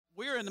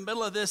We're in the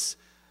middle of this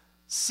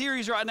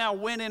series right now,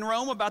 When in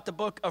Rome, about the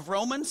book of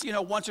Romans. You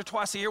know, once or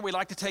twice a year, we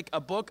like to take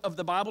a book of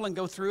the Bible and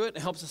go through it.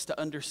 It helps us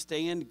to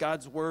understand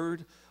God's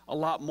word a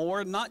lot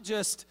more, not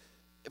just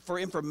for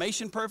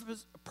information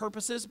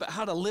purposes, but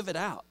how to live it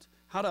out,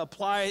 how to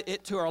apply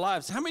it to our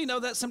lives. How many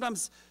know that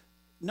sometimes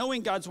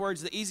knowing God's word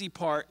is the easy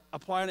part,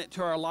 applying it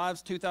to our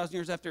lives 2,000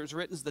 years after it was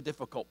written is the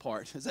difficult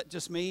part? Is that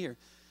just me? Or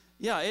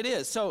yeah, it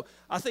is. So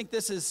I think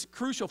this is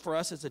crucial for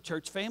us as a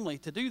church family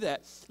to do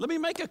that. Let me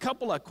make a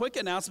couple of quick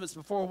announcements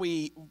before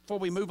we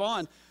move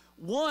on.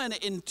 One,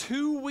 in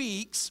 2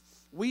 weeks,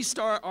 we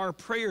start our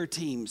prayer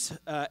teams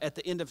at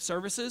the end of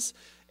services.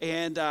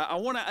 And I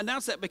want to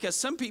announce that because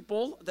some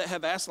people that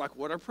have asked, like,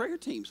 what are prayer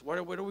teams? What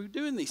are we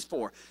doing these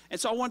for?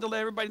 And so I wanted to let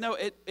everybody know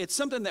it's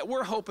something that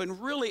we're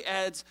hoping really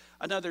adds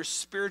another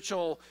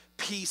spiritual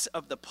piece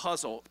of the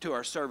puzzle to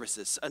our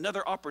services,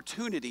 another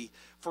opportunity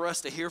for us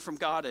to hear from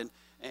God and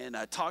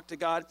talk to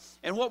God.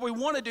 And what we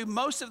want to do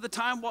most of the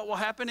time, what will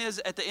happen is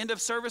at the end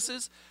of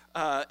services,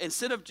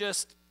 instead of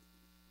just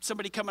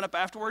somebody coming up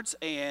afterwards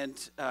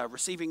and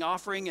receiving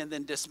offering and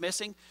then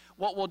dismissing,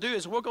 what we'll do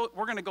is we're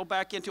going to go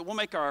back into, we'll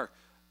make our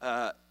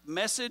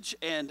message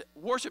and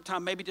worship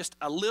time maybe just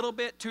a little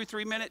bit,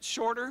 2-3 minutes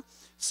shorter,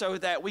 so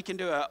that we can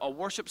do a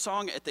worship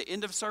song at the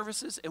end of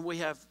services. And we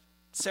have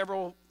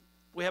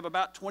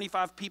about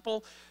 25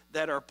 people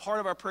that are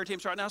part of our prayer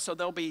teams right now, so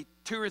there'll be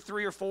 2 or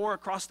 3 or 4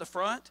 across the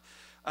front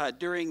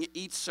during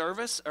each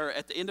service or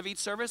at the end of each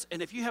service.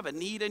 And if you have a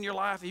need in your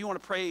life, if you want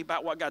to pray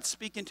about what God's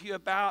speaking to you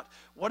about,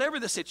 whatever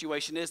the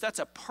situation is, that's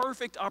a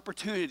perfect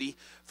opportunity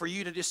for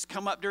you to just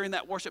come up during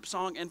that worship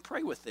song and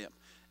pray with them.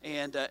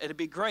 And it'd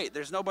be great.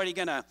 There's nobody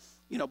going to,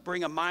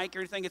 bring a mic or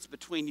anything. It's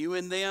between you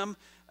and them.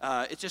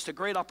 It's just a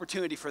great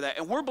opportunity for that.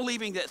 And we're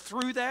believing that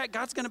through that,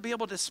 God's going to be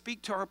able to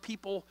speak to our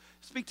people,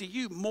 speak to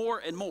you more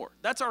and more.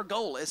 That's our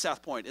goal at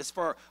South Point, is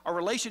for our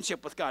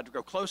relationship with God to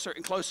grow closer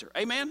and closer.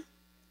 Amen?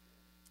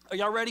 Are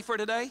y'all ready for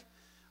today?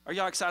 Are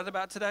y'all excited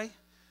about today?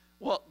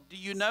 Well, do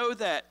you know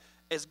that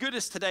as good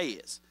as today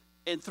is,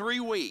 in 3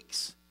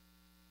 weeks,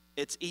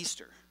 it's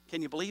Easter.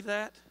 Can you believe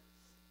that?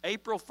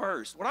 April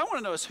 1st. What I want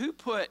to know is who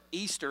put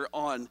Easter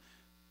on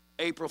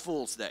April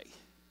Fool's Day?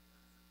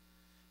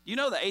 You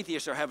know the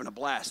atheists are having a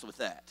blast with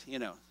that,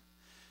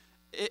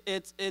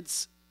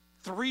 It's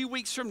 3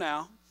 weeks from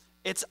now.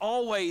 It's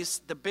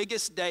always the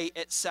biggest day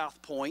at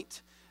South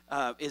Point.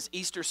 Is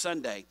Easter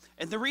Sunday.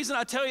 And the reason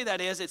I tell you that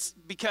is it's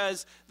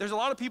because there's a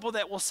lot of people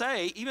that will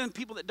say, even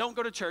people that don't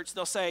go to church,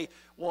 they'll say,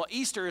 well,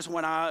 Easter is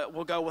when I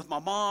will go with my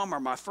mom or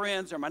my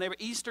friends or my neighbor.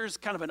 Easter is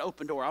kind of an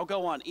open door. I'll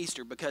go on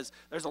Easter because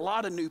there's a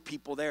lot of new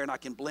people there and I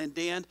can blend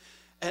in.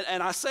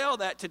 And I say all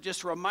that to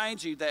just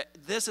remind you that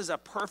this is a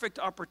perfect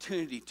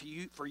opportunity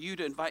for you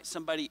to invite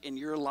somebody in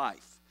your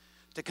life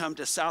to come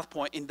to South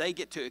Point, and they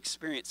get to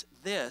experience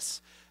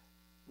this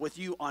with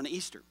you on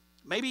Easter.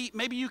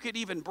 Maybe you could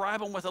even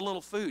bribe them with a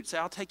little food. Say,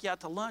 I'll take you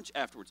out to lunch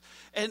afterwards.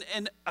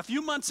 And a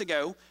few months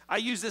ago, I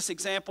used this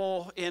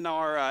example in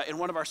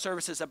one of our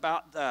services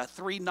about the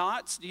 3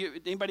 knots.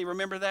 Anybody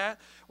remember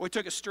that? We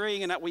took a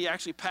string and we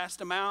actually passed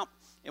them out,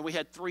 and we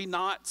had 3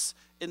 knots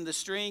in the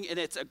string. And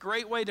it's a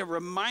great way to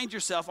remind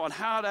yourself on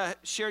how to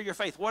share your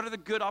faith. What are the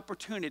good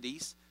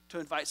opportunities to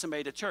invite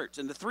somebody to church?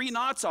 And the 3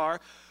 knots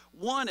are,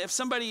 one, if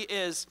somebody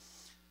is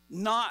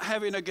not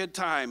having a good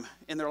time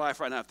in their life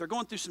right now, if they're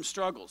going through some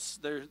struggles,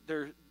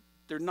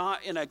 they're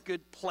not in a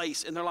good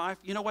place in their life,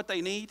 you know what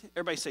they need?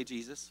 Everybody say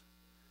Jesus.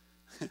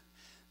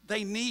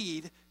 They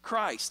need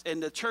Christ,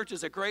 and the church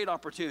is a great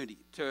opportunity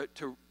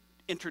to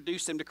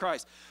introduce them to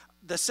Christ.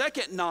 The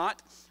second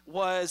knot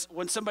was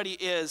when somebody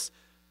is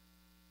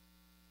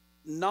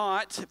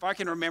not, if I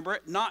can remember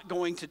it, not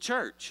going to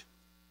church.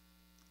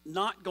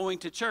 Not going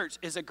to church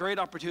is a great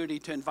opportunity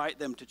to invite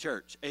them to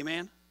church.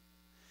 Amen?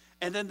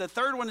 And then the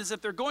third one is if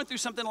they're going through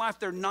something in life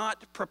they're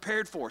not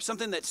prepared for,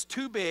 something that's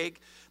too big,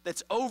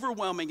 that's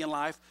overwhelming in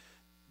life,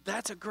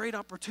 that's a great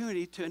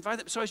opportunity to invite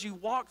them. So as you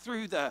walk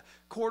through the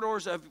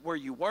corridors of where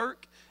you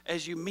work,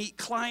 as you meet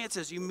clients,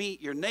 as you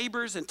meet your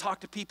neighbors and talk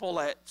to people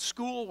at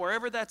school,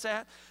 wherever that's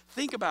at,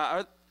 think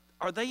about,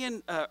 are they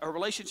in a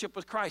relationship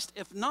with Christ?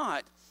 If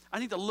not, I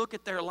need to look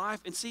at their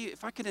life and see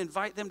if I can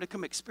invite them to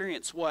come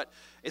experience what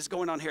is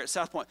going on here at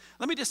South Point.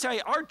 Let me just tell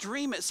you, our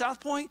dream at South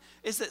Point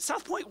is that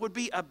South Point would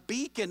be a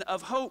beacon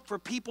of hope for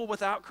people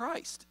without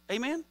Christ.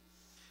 Amen?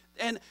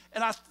 And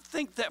I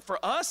think that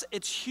for us,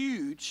 it's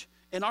huge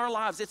in our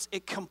lives.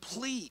 It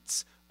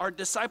completes our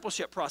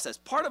discipleship process.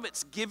 Part of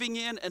it's giving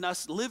in and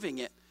us living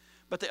it.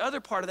 But the other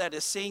part of that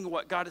is seeing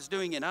what God is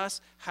doing in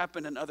us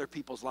happen in other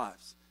people's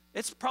lives.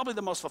 It's probably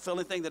the most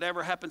fulfilling thing that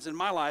ever happens in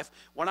my life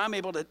when I'm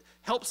able to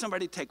help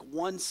somebody take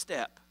one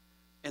step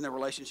in their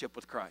relationship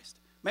with Christ.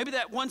 Maybe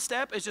that one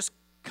step is just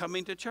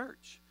coming to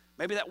church.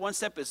 Maybe that one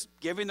step is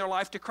giving their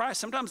life to Christ.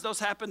 Sometimes those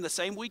happen the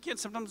same weekend.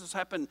 Sometimes those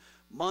happen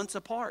months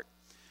apart.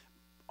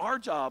 Our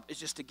job is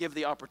just to give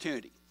the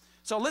opportunity.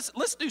 So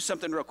let's do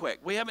something real quick.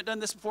 We haven't done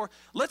this before.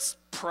 Let's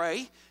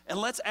pray and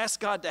let's ask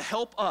God to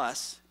help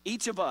us,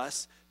 each of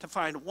us, to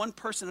find one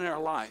person in our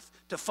life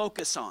to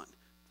focus on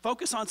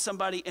Focus on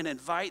somebody and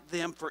invite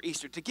them for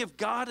Easter, to give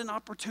God an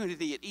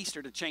opportunity at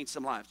Easter to change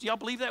some lives. Do y'all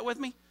believe that with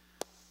me?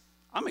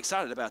 I'm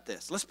excited about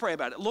this. Let's pray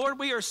about it. Lord,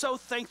 we are so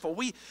thankful.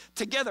 We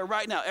together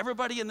right now,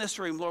 everybody in this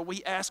room, Lord,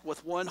 we ask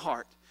with one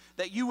heart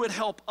that you would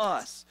help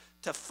us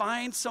to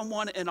find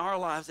someone in our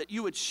lives, that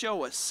you would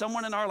show us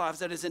someone in our lives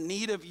that is in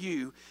need of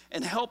you,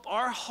 and help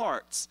our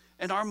hearts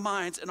and our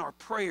minds and our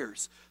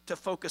prayers to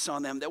focus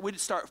on them, that we'd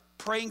start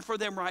praying for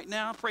them right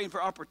now, praying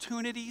for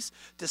opportunities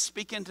to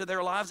speak into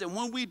their lives. And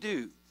when we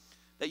do,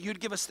 that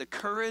you'd give us the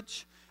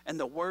courage and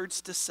the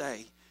words to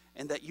say,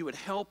 and that you would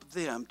help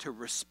them to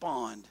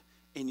respond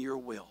in your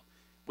will.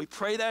 We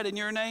pray that in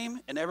your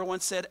name, and everyone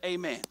said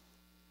amen.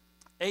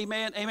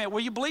 Amen, amen. Will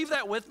you believe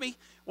that with me?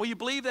 Will you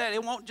believe that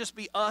it won't just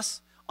be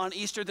us on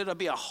Easter, there'll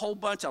be a whole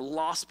bunch of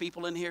lost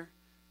people in here?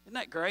 Isn't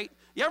that great?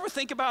 You ever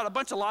think about a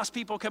bunch of lost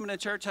people coming to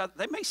church? How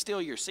they may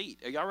steal your seat.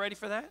 Are y'all ready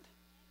for that?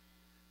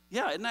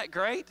 Yeah, isn't that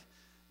great?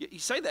 You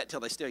say that till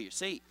they steal your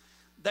seat.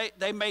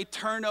 They may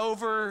turn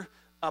over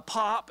a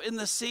pop in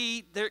the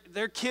seat.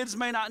 Their kids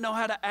may not know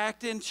how to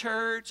act in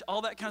church,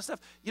 all that kind of stuff.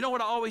 You know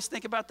what I always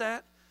think about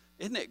that?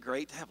 Isn't it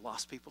great to have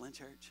lost people in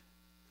church?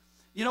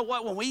 You know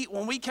what?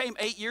 When we came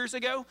 8 years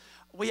ago,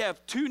 we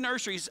have 2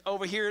 nurseries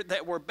over here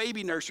that were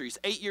baby nurseries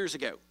 8 years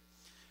ago.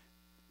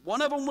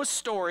 One of them was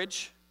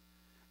storage,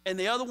 and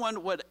the other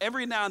one would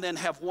every now and then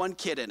have 1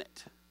 kid in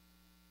it.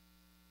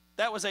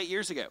 That was 8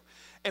 years ago.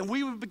 And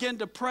we would begin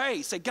to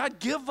pray, say, God,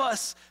 give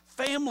us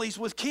families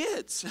with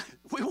kids.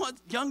 We want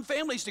young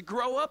families to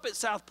grow up at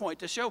South Point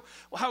to show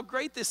how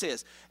great this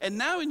is. And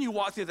now when you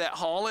walk through that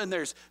hall and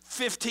there's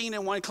 15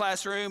 in one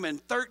classroom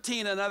and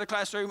 13 in another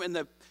classroom, and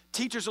the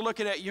teachers are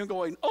looking at you and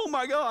going, oh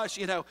my gosh,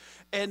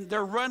 and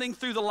they're running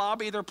through the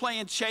lobby, they're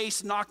playing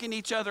chase, knocking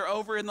each other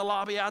over in the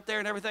lobby out there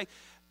and everything.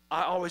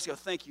 I always go,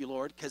 thank you,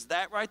 Lord, because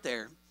that right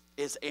there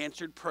is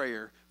answered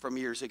prayer from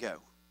years ago.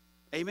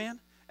 Amen?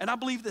 And I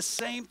believe the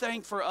same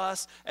thing for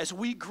us as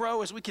we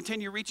grow, as we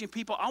continue reaching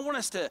people. I want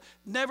us to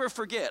never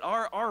forget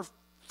our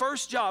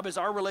first job is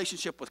our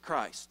relationship with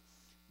Christ.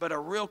 But a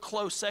real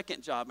close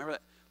second job, remember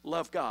that?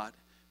 Love God.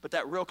 But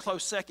that real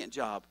close second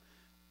job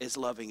is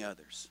loving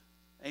others.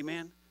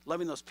 Amen?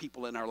 Loving those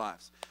people in our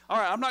lives. All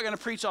right, I'm not going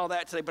to preach all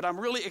that today, but I'm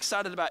really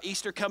excited about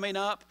Easter coming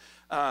up.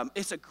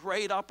 It's a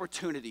great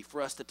opportunity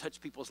for us to touch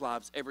people's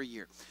lives every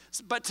year.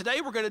 But today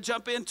we're going to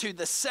jump into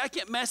the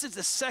second message,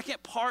 the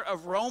second part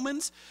of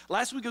Romans.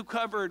 Last week we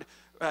covered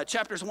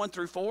chapters 1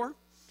 through 4.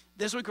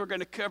 This week we're going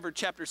to cover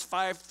chapters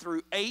 5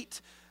 through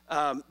 8.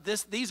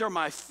 These are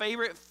my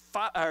favorite,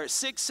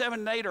 6, 7,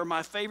 and 8 are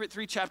my favorite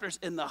 3 chapters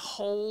in the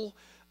whole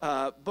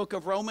book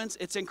of Romans.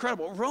 It's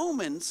incredible.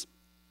 Romans,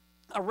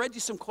 I read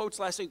you some quotes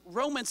last week.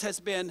 Romans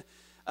has been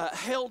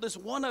held as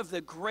one of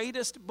the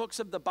greatest books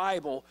of the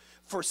Bible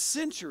for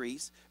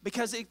centuries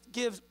because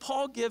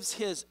Paul gives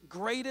his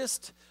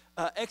greatest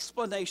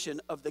explanation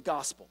of the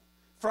gospel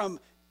from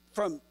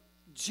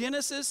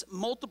Genesis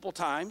multiple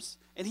times,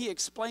 and he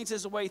explains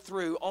his way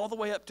through all the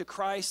way up to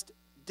Christ's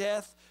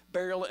death,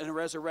 burial, and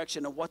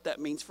resurrection, and what that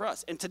means for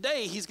us. And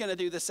today he's going to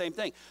do the same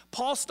thing.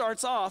 Paul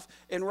starts off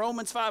in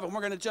Romans 5, and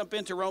we're going to jump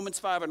into Romans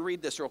 5 and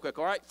read this real quick,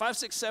 all right? 5,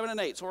 6, 7, and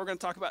 8, so we're going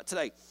to talk about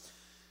today.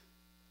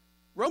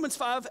 Romans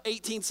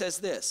 5:18 says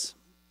this.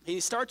 He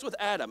starts with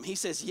Adam. He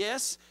says,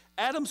 yes,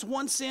 Adam's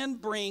one sin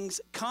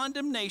brings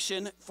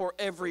condemnation for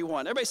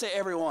everyone. Everybody say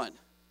everyone.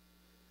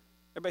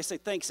 Everybody say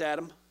thanks,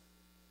 Adam.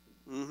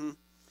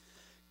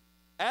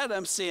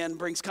 Adam's sin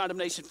brings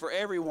condemnation for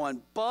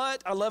everyone,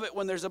 but, I love it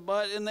when there's a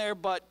but in there,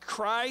 but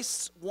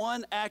Christ's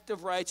one act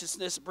of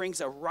righteousness brings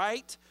a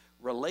right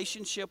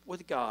relationship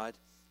with God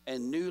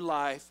and new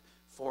life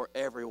for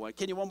everyone.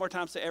 Can you one more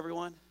time say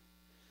everyone?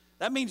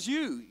 That means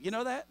you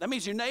know that? That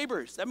means your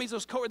neighbors. That means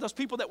those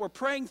people that we're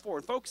praying for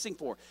and focusing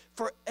for.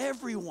 For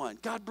everyone,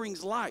 God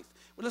brings life.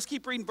 Well, let's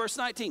keep reading verse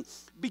 19.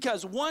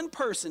 Because one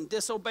person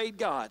disobeyed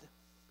God,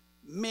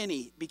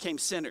 many became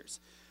sinners.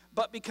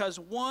 But because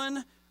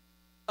one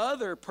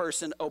other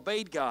person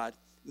obeyed God,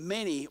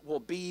 many will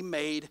be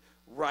made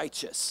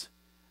righteous.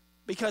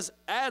 Because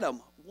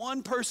Adam,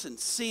 one person,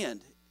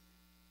 sinned.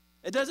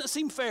 It doesn't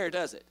seem fair,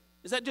 does it?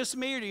 Is that just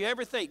me, or do you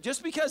ever think,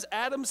 just because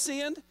Adam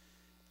sinned,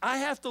 I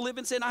have to live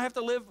in sin, I have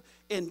to live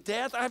in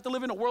death, I have to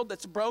live in a world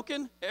that's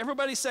broken?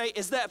 Everybody say,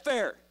 is that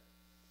fair?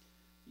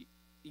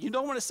 You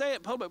don't want to say it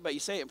in public, but you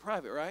say it in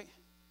private, right?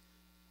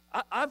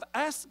 I've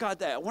asked God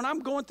that. When I'm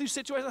going through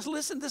situations, I say,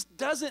 listen, this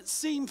doesn't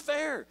seem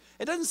fair.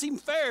 It doesn't seem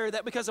fair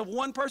that because of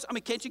one person,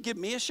 can't you give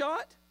me a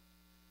shot?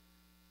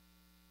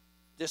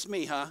 Just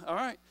me, huh? All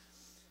right.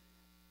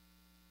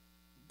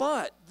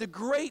 But the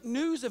great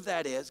news of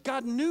that is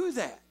God knew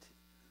that.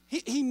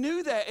 He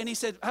knew that, and he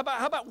said, how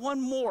about one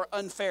more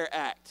unfair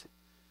act?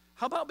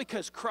 How about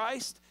because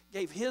Christ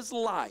gave his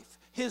life,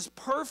 his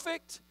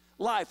perfect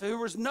life, there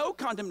was no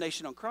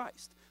condemnation on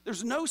Christ.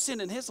 There's no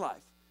sin in his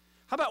life.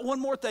 How about one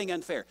more thing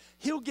unfair?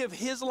 He'll give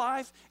his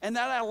life, and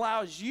that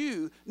allows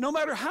you, no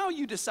matter how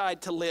you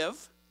decide to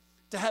live,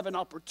 to have an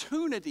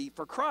opportunity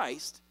for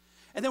Christ.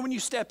 And then when you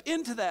step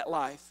into that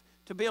life,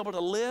 to be able to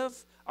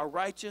live a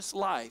righteous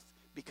life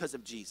because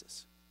of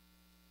Jesus.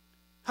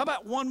 How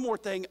about one more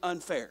thing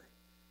unfair?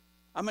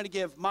 I'm going to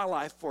give my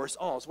life for us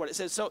all, is what it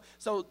says.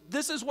 So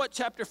this is what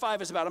chapter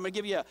 5 is about. I'm going to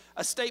give you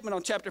a statement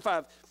on chapter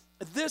 5.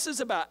 This is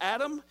about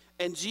Adam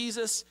and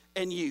Jesus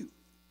and you.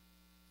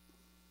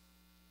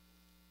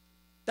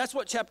 That's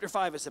what chapter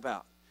 5 is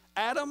about.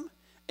 Adam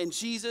and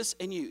Jesus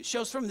and you. It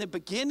shows from the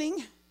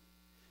beginning,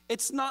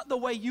 it's not the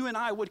way you and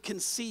I would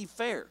conceive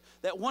fair,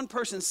 that one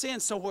person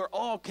sinned, so we're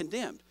all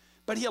condemned.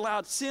 But he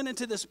allowed sin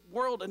into this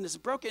world and it's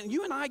broken. And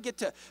you and I get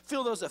to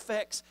feel those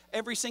effects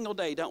every single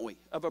day, don't we,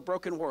 of a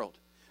broken world.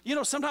 You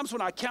know, sometimes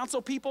when I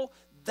counsel people,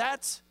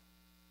 that's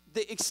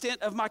the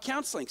extent of my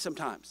counseling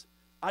sometimes.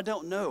 I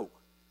don't know.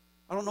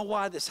 I don't know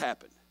why this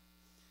happened.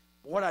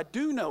 What I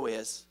do know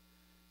is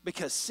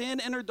because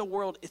sin entered the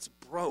world, it's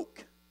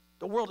broke.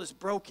 The world is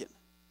broken.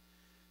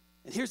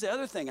 And here's the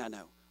other thing I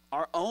know.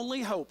 Our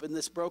only hope in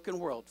this broken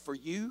world for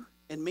you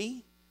and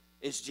me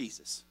is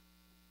Jesus.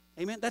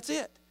 Amen? That's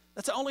it.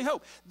 That's the only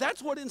hope.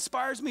 That's what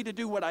inspires me to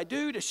do what I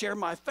do, to share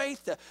my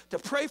faith, to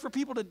pray for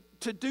people,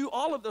 to do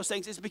all of those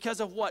things. Is because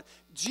of what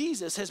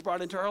Jesus has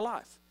brought into our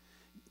life.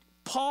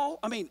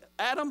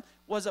 Adam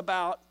was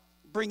about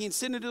bringing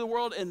sin into the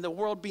world and the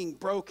world being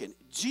broken.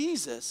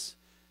 Jesus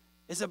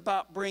is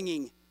about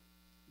bringing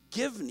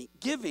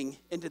giving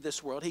into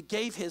this world. He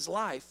gave his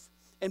life,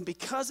 and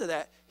because of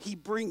that, he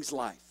brings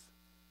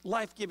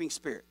life-giving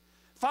spirit.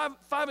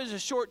 5 is a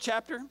short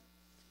chapter,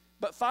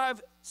 but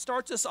 5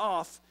 starts us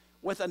off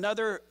with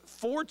another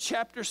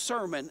 4-chapter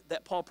sermon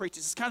that Paul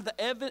preaches. It's kind of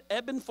the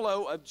ebb and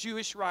flow of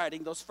Jewish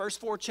writing. Those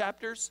first 4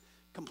 chapters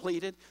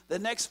completed. The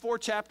next 4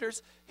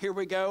 chapters, here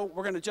we go.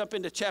 We're going to jump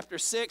into chapter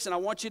 6, and I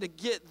want you to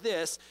get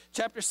this.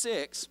 Chapter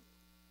 6,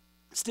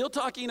 still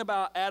talking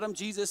about Adam,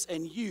 Jesus,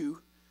 and you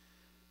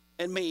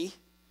and me.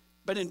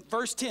 But in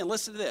verse 10,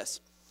 listen to this.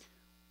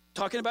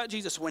 Talking about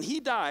Jesus. When he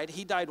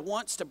died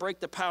once to break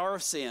the power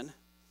of sin.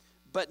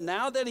 But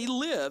now that he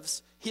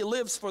lives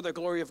for the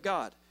glory of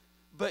God.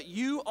 But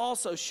you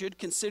also should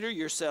consider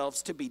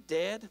yourselves to be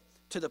dead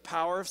to the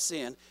power of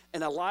sin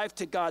and alive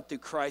to God through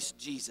Christ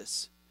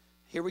Jesus.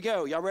 Here we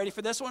go. Y'all ready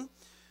for this one?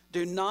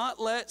 Do not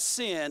let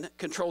sin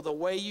control the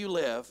way you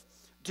live.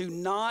 Do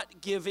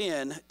not give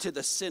in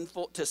to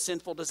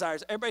sinful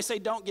desires. Everybody say,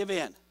 don't give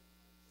in.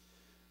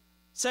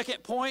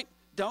 Second point,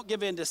 don't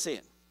give in to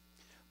sin.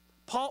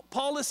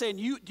 Paul is saying,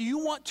 do you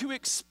want to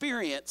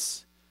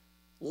experience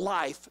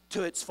life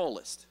to its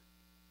fullest?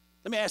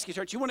 Let me ask you,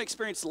 church, you want to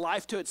experience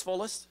life to its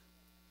fullest?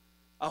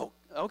 Oh,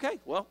 okay.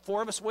 Well,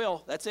 4 of us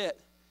will. That's it.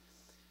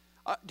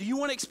 Do you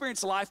want to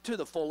experience life to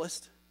the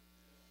fullest?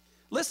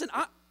 Listen,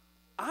 I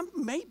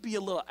may be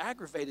a little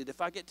aggravated if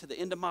I get to the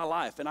end of my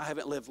life and I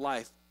haven't lived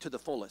life to the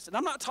fullest. And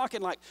I'm not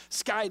talking like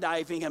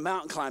skydiving and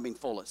mountain climbing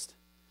fullest.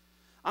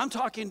 I'm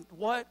talking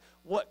what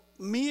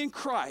me and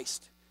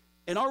Christ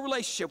in our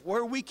relationship,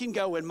 where we can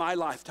go in my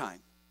lifetime.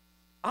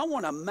 I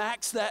want to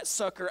max that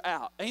sucker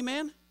out.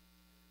 Amen?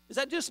 Is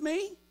that just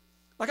me?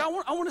 Like I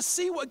want to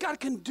see what God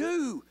can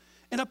do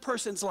in a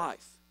person's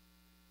life.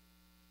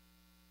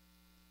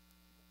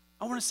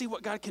 I want to see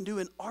what God can do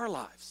in our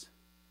lives.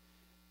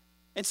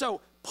 And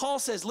so Paul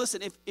says,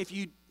 listen, if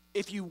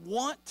you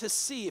want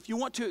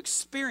to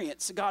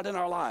experience God in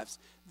our lives,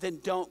 then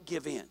don't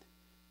give in.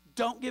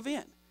 Don't give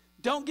in.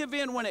 Don't give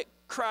in when it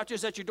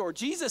crouches at your door.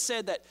 Jesus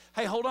said that,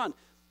 hey, hold on.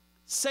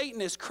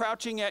 Satan is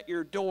crouching at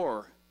your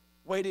door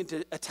waiting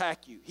to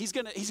attack you. He's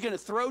gonna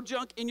throw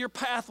junk in your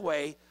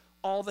pathway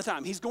all the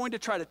time. He's going to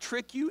try to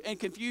trick you and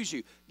confuse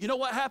you. You know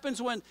what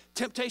happens when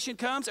temptation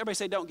comes? Everybody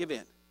say, don't give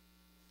in.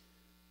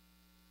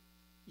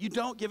 You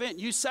don't give in.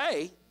 You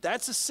say,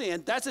 that's a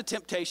sin, that's a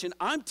temptation.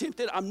 I'm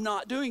tempted, I'm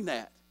not doing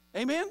that.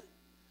 Amen?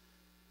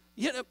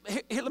 You know,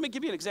 here, let me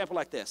give you an example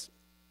like this.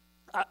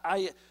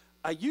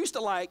 I used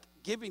to like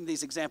giving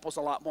these examples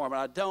a lot more, but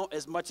I don't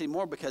as much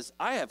anymore because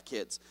I have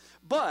kids.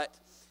 But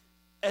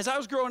as I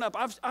was growing up,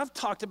 I've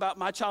talked about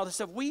my childhood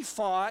stuff.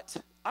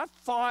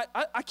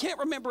 I can't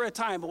remember a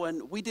time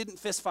when we didn't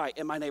fist fight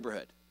in my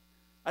neighborhood.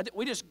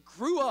 We just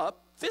grew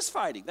up fist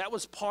fighting. That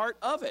was part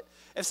of it.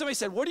 If somebody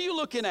said, what are you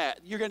looking at?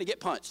 You're going to get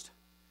punched.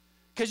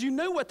 Because you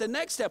knew what the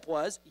next step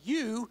was.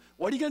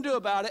 What are you going to do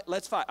about it?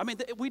 Let's fight. I mean,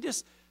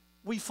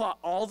 we fought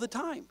all the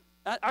time.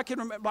 I can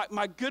remember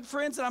my good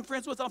friends that I'm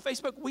friends with on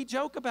Facebook, we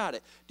joke about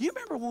it. Do you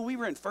remember when we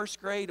were in first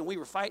grade and we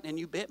were fighting and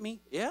you bit me?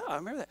 Yeah, I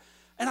remember that.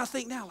 And I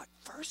think now, like,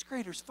 first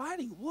graders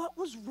fighting, what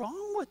was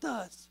wrong with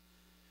us?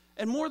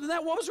 And more than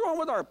that, what was wrong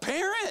with our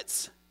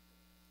parents?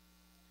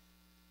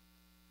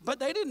 But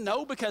they didn't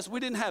know because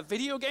we didn't have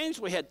video games.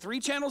 We had 3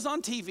 channels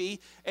on TV.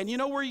 And you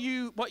know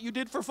what you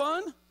did for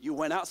fun? You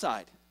went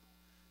outside.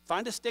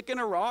 Find a stick and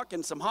a rock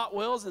and some Hot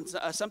Wheels and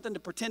something to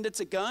pretend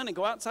it's a gun and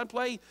go outside and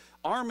play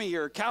Army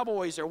or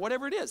Cowboys or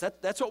whatever it is.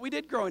 That's what we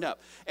did growing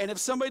up. And if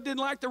somebody didn't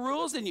like the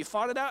rules, then you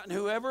fought it out, and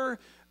whoever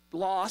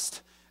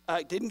lost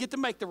didn't get to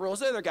make the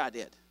rules. The other guy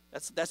did.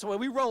 That's the way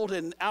we rolled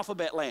in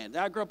alphabet land.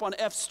 I grew up on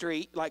F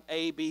Street, like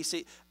A, B,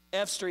 C,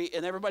 F Street,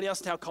 and everybody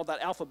else in town called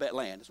that alphabet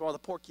land. It's where all the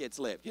poor kids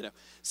lived, you know.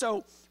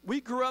 So we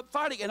grew up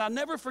fighting, and I'll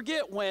never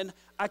forget when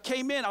I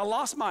came in, I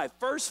lost my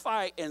first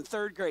fight in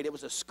 3rd grade. It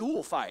was a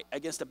school fight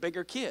against a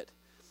bigger kid.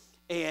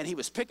 and he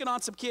was picking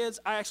on some kids.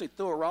 I actually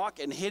threw a rock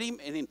and hit him,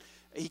 and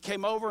he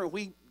came over, and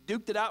we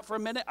duked it out for a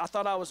minute. I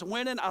thought I was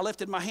winning. I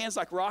lifted my hands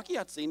like Rocky.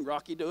 I'd seen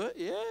Rocky do it.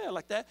 Yeah,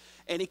 like that.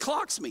 And he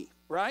clocks me,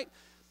 right?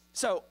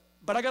 So,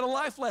 but I got a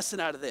life lesson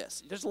out of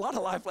this. There's a lot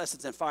of life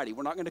lessons in fighting.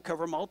 We're not going to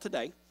cover them all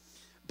today.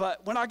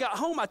 But when I got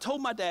home, I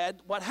told my dad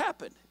what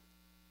happened.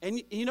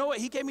 And you know what?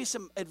 He gave me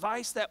some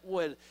advice that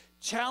would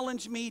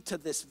challenge me to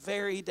this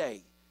very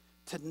day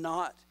to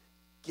not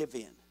give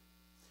in.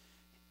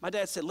 My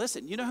dad said,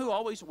 listen, you know who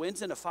always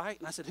wins in a fight?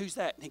 And I said, who's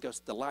that? And he goes,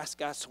 the last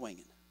guy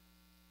swinging.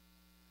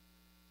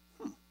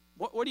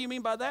 What do you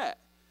mean by that?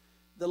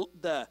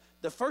 The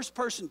first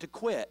person to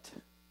quit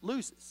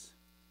loses.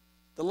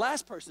 The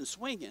last person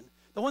swinging,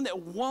 the one that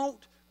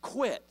won't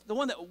quit, the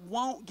one that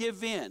won't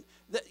give in.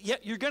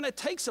 Yet you're going to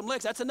take some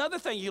licks. That's another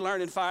thing you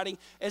learn in fighting,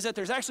 is that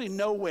there's actually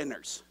no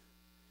winners.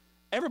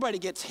 Everybody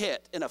gets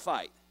hit in a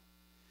fight.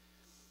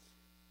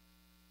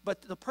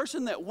 But the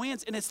person that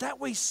wins, and it's that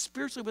way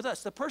spiritually with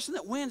us, the person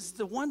that wins is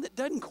the one that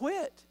doesn't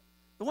quit,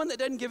 the one that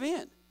doesn't give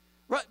in.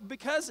 Right?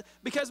 Because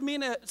me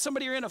and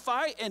somebody are in a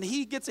fight and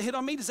he gets a hit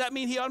on me, does that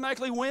mean he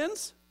automatically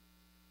wins?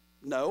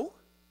 No,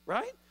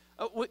 right?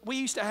 We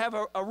used to have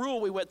a rule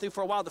we went through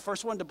for a while. The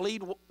first one to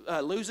bleed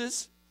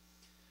loses.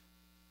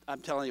 I'm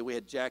telling you, we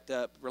had jacked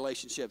up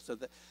relationships.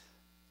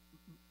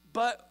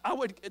 But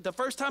the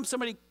first time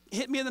somebody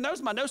hit me in the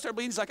nose, my nose started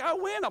bleeding. He's like, I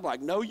win. I'm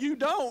like, no, you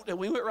don't. And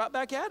we went right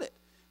back at it.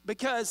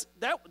 Because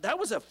that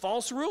was a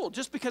false rule,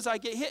 just because I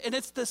get hit. And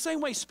it's the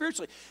same way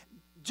spiritually.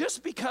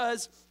 Just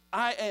because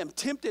I am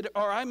tempted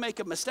or I make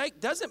a mistake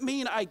doesn't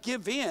mean I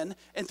give in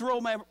and throw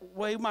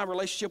away my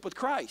relationship with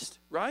Christ,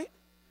 right?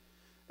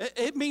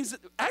 It means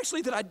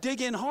actually that I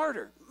dig in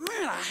harder.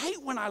 Man, I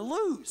hate when I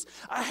lose.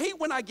 I hate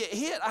when I get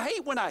hit. I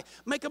hate when I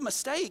make a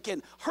mistake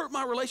and hurt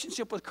my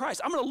relationship with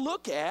Christ. I'm going to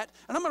look at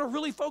and I'm going to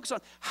really focus on,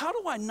 how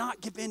do I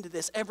not give in to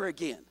this ever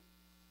again?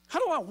 How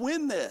do I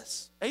win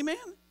this? Amen?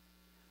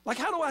 Like,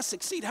 how do I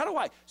succeed? How do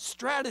I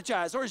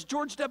strategize? Or as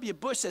George W.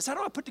 Bush says, how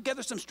do I put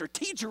together some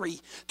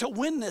strategery to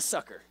win this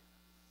sucker?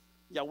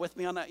 Y'all with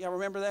me on that? Y'all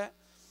remember that?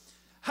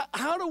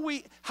 How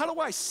do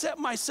I set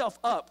myself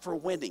up for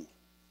winning?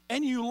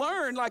 And you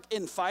learn, like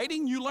in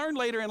fighting, you learn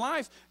later in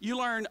life, I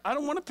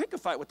don't want to pick a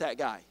fight with that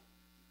guy,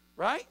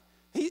 right?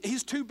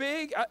 He's too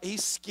big,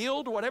 he's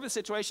skilled, or whatever the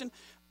situation.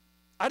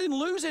 I didn't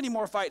lose any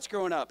more fights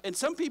growing up. And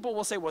some people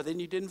will say, well, then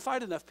you didn't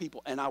fight enough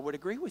people. And I would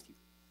agree with you.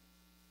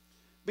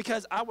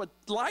 Because I would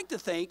like to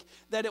think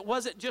that it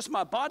wasn't just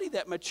my body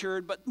that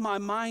matured, but my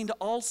mind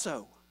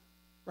also,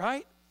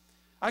 right?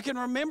 I can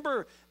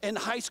remember in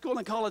high school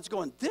and college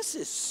going, this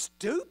is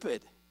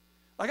stupid.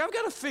 Like, I've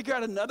got to figure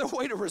out another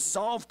way to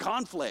resolve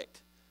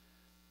conflict.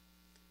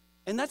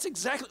 And that's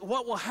exactly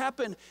what will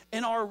happen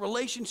in our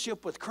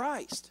relationship with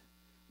Christ.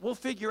 We'll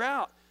figure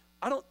out,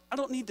 I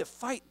don't need to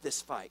fight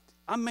this fight.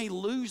 I may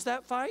lose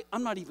that fight.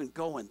 I'm not even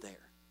going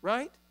there,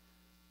 right?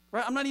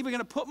 Right? I'm not even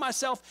going to put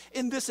myself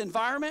in this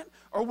environment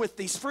or with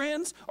these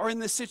friends or in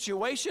this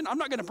situation. I'm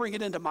not going to bring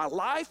it into my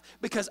life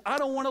because I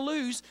don't want to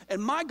lose.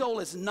 And my goal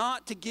is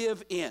not to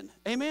give in.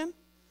 Amen?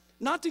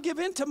 Not to give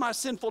in to my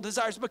sinful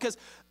desires, because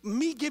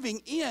me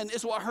giving in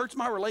is what hurts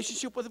my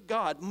relationship with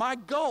God. My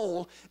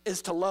goal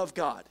is to love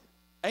God.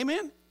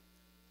 Amen?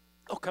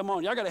 Oh, come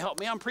on. Y'all got to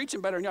help me. I'm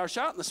preaching better than y'all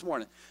shouting this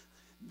morning.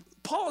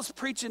 Paul is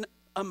preaching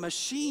a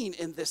machine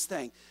in this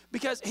thing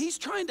because he's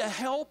trying to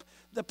help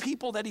the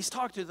people that he's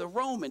talked to, the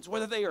Romans,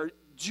 whether they are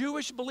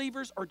Jewish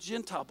believers or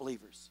Gentile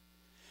believers.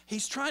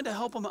 He's trying to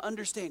help them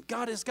understand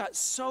God has got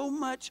so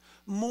much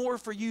more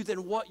for you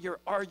than what you're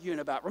arguing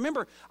about.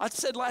 Remember, I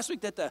said last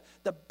week that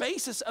the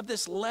basis of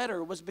this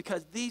letter was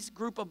because these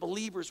group of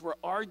believers were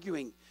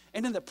arguing.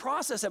 And in the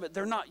process of it,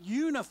 they're not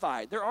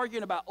unified. They're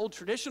arguing about old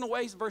traditional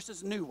ways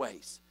versus new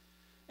ways.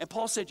 And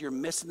Paul said, you're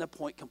missing the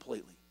point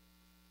completely.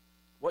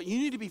 What you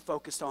need to be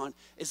focused on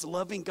is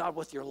loving God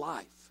with your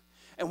life.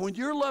 And when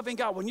you're loving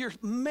God, when your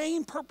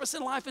main purpose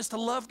in life is to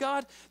love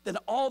God, then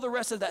all the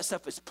rest of that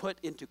stuff is put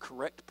into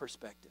correct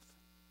perspective.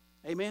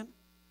 Amen?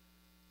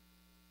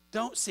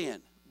 Don't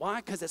sin. Why?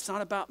 Because it's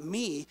not about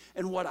me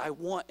and what I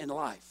want in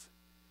life.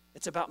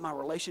 It's about my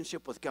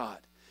relationship with God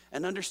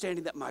and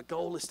understanding that my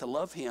goal is to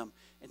love him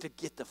and to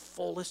get the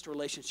fullest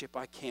relationship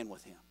I can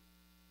with him.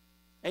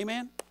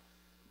 Amen?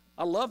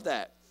 I love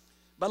that.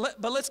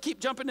 But let's keep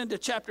jumping into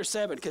chapter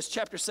 7, because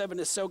chapter 7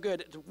 is so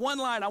good. One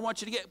line I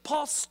want you to get.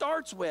 Paul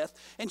starts with,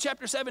 in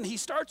chapter 7, he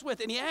starts with,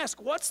 and he asks,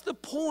 what's the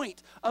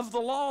point of the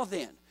law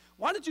then?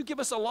 Why did you give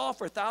us a law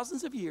for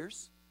thousands of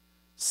years,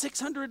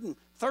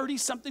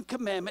 630-something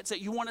commandments that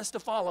you want us to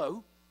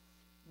follow?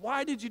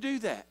 Why did you do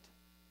that?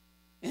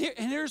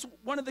 And here's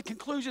one of the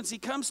conclusions he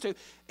comes to.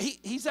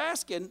 He's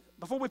asking,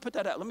 before we put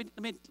that out,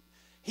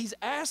 he's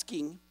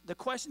asking the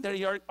question that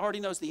he already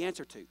knows the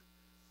answer to.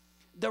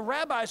 The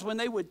rabbis, when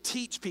they would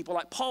teach people,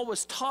 like Paul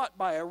was taught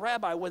by a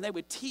rabbi, when they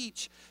would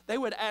teach, they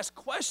would ask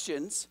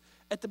questions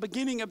at the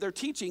beginning of their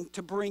teaching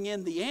to bring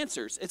in the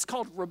answers. It's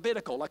called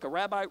rabbinical, like a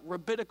rabbi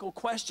rabbinical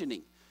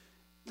questioning.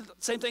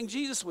 Same thing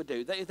Jesus would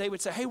do. They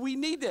would say, hey, we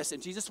need this.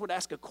 And Jesus would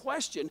ask a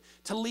question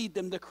to lead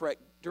them the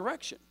correct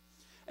direction.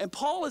 And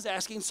Paul is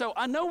asking, so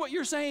I know what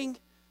you're saying.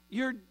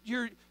 You're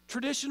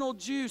traditional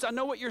Jews. I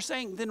know what you're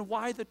saying. Then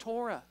why the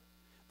Torah?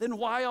 Then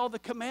why all the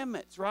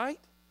commandments, right?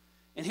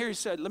 And here he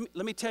said,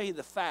 let me tell you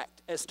the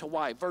fact as to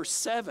why. Verse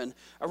 7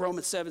 of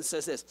Romans 7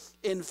 says this.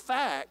 In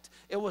fact,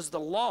 it was the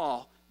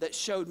law that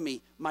showed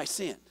me my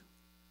sin.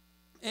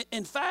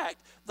 In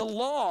fact, the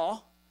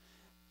law,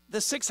 the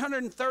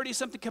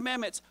 630-something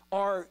commandments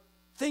are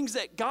things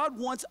that God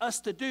wants us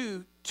to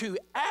do to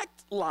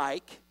act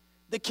like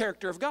the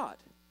character of God.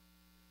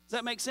 Does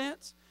that make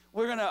sense?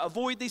 We're going to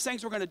avoid these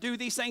things. We're going to do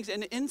these things.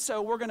 And in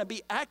so, we're going to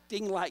be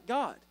acting like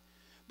God.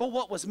 But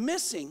what was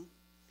missing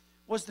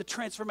was the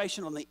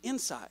transformation on the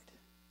inside.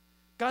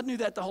 God knew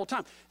that the whole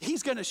time.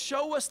 He's going to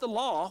show us the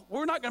law.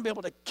 We're not going to be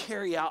able to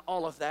carry out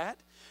all of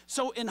that.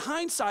 So in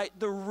hindsight,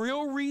 the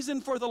real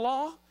reason for the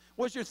law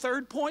was your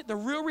third point. The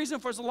real reason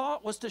for the law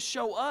was to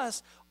show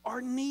us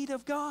our need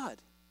of God.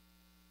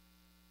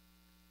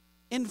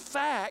 In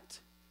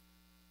fact,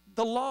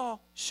 the law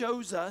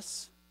shows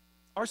us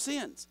our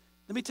sins.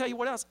 Let me tell you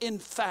what else. In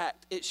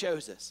fact, it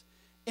shows us.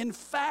 In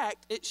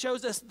fact, it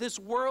shows us this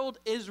world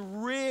is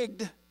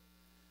rigged.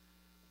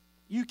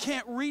 You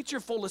can't reach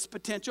your fullest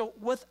potential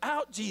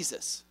without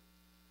Jesus.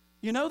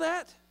 You know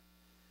that?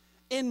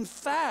 In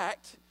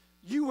fact,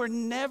 you were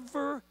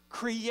never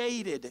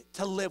created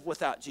to live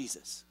without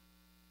Jesus.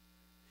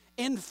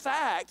 In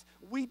fact,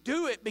 we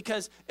do it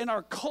because in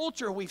our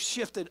culture, we've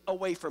shifted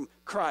away from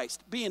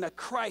Christ, being a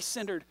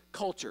Christ-centered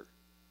culture.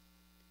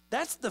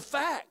 That's the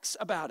facts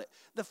about it.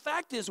 The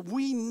fact is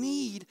we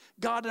need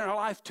God in our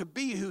life to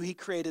be who he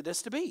created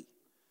us to be.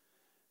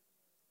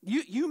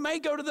 You may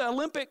go to the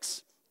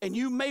Olympics and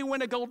you may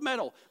win a gold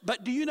medal,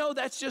 but do you know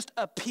that's just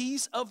a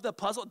piece of the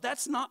puzzle?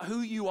 That's not who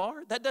you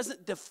are. That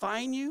doesn't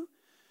define you.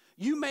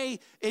 You may,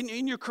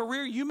 in your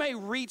career, you may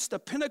reach the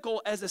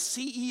pinnacle as a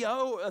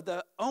CEO or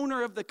the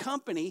owner of the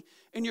company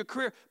in your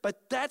career,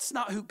 but that's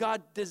not who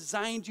God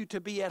designed you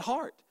to be at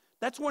heart.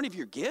 That's one of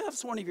your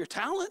gifts, one of your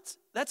talents.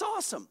 That's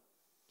awesome.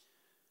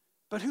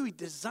 But who he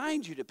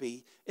designed you to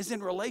be is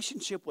in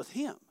relationship with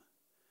him.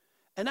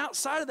 And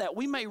outside of that,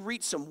 we may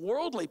reach some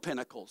worldly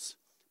pinnacles,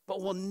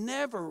 but we'll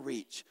never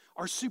reach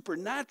our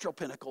supernatural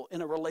pinnacle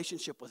in a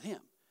relationship with him.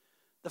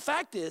 The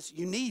fact is,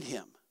 you need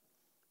him.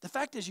 The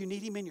fact is, you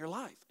need him in your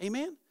life.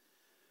 Amen?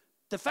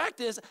 The fact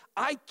is,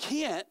 I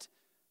can't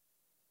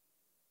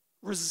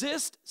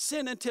resist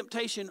sin and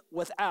temptation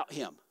without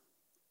him.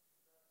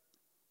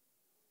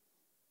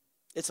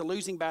 It's a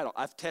losing battle.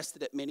 I've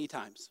tested it many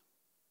times.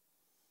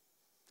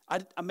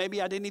 Maybe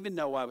I didn't even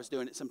know I was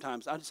doing it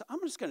sometimes. I'm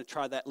just going to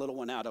try that little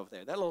one out over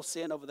there, that little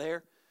sin over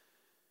there.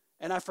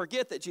 And I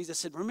forget that Jesus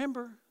said,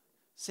 remember,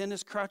 sin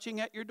is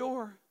crouching at your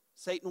door.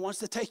 Satan wants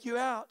to take you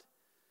out.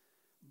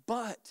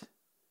 But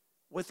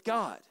with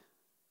God,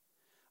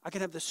 I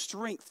can have the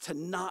strength to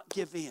not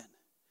give in.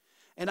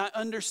 And I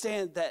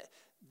understand that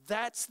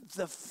that's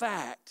the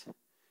fact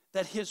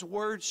that his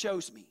word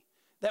shows me.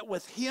 That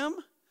with him,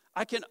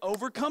 I can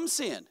overcome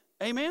sin.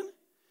 Amen?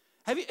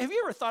 Have you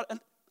ever thought,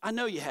 I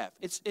know you have.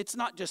 It's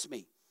not just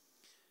me.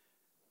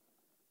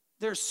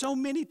 There's so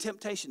many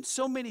temptations,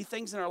 so many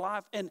things in our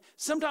life. And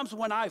sometimes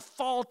when I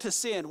fall to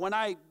sin, when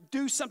I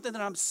do something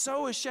that I'm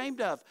so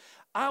ashamed of,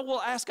 I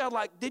will ask God,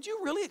 like, did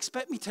you really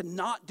expect me to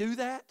not do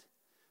that?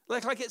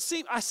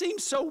 I seem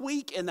so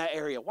weak in that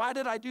area. Why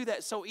did I do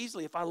that so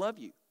easily if I love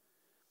you?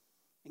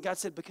 And God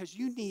said, because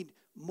you need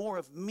more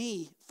of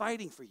me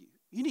fighting for you.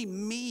 You need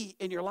me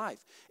in your life.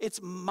 It's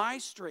my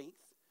strength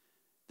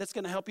that's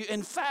going to help you.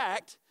 In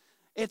fact,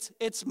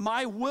 it's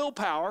my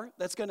willpower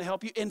that's going to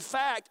help you. In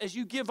fact, as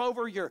you give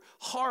over your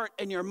heart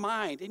and your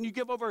mind and you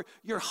give over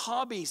your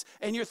hobbies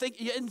and your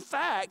thinking, in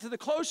fact, the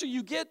closer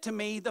you get to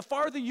me, the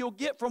farther you'll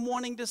get from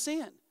wanting to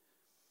sin.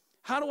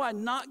 How do I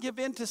not give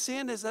in to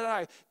sin? Is that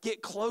I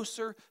get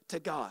closer to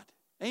God.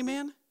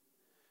 Amen?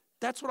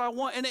 That's what I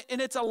want. And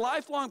it's a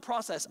lifelong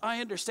process. I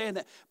understand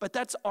that. But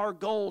that's our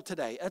goal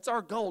today. That's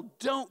our goal.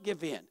 Don't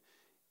give in.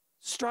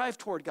 Strive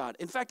toward God.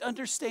 In fact,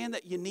 understand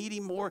that you need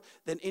him more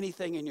than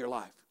anything in your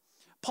life.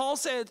 Paul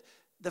said,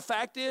 the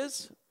fact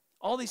is,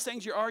 all these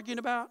things you're arguing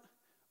about,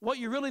 what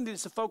you really need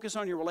is to focus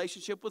on your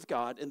relationship with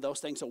God, and those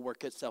things will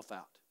work itself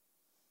out.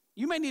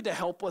 You may need to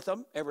help with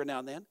them every now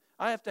and then.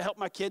 I have to help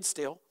my kids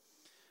still.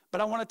 But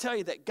I want to tell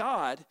you that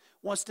God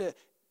wants to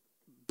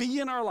be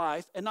in our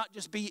life and not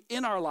just be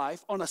in our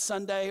life on a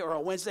Sunday or a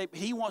Wednesday.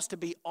 He wants to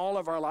be all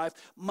of our life,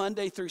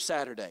 Monday through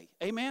Saturday.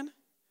 Amen?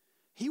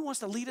 He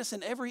wants to lead us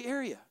in every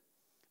area.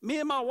 Me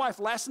and my wife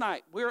last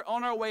night, we were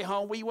on our way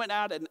home. We went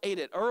out and ate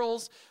at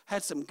Earl's,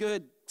 had some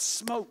good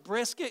smoked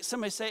brisket.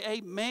 Somebody say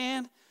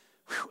amen.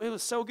 Whew, it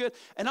was so good.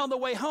 And on the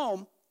way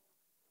home,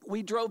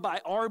 we drove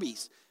by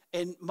Arby's.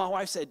 And my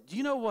wife said, do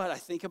you know what I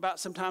think about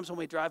sometimes when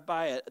we drive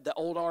by the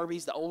old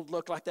Arby's, the old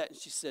look like that?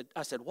 And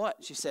I said, what?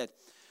 And she said,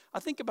 I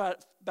think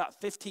about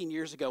 15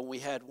 years ago when we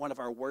had one of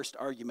our worst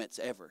arguments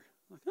ever.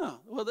 I'm like, oh,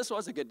 well, this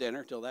was a good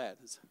dinner till that.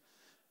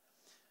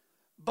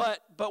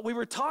 But we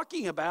were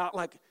talking about,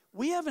 like,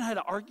 we haven't had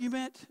an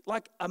argument,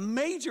 like a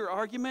major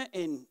argument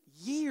in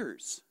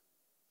years.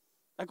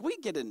 Like, we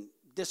get in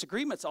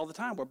disagreements all the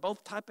time. We're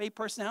both type A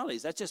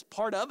personalities. That's just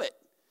part of it.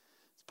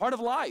 It's part of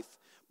life.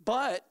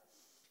 But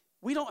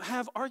we don't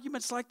have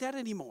arguments like that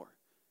anymore.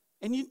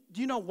 And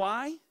do you know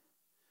why?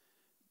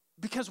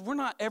 Because we're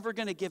not ever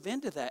going to give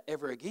in to that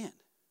ever again.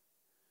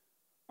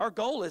 Our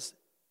goal is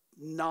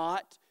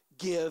not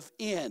give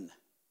in.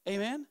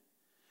 Amen?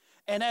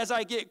 And as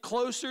I get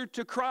closer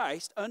to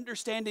Christ,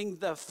 understanding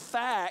the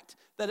fact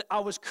that I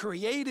was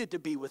created to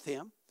be with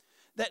him,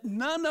 that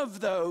none of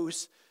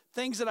those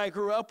things that I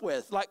grew up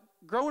with, like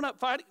growing up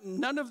fighting,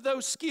 none of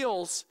those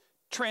skills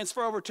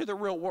transfer over to the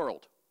real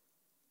world.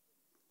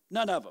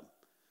 None of them.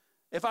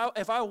 If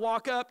I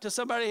walk up to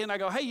somebody and I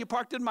go, hey, you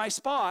parked in my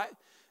spot,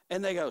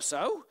 and they go,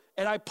 so?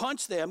 And I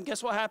punch them,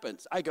 guess what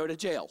happens? I go to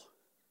jail,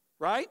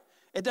 right?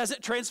 It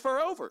doesn't transfer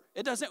over.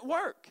 It doesn't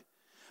work.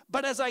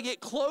 But as I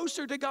get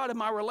closer to God in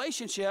my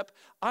relationship,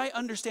 I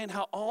understand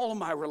how all of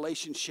my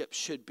relationships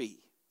should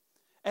be.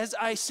 As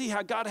I see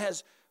how God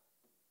has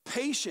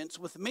patience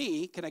with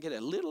me, can I get a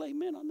little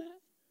amen on that?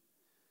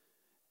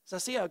 As I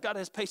see how God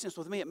has patience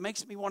with me, it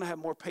makes me want to have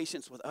more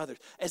patience with others.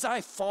 As I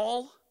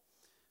fall,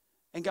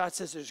 and God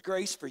says there's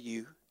grace for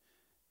you,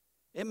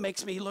 it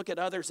makes me look at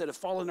others that have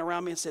fallen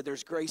around me and said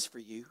there's grace for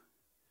you.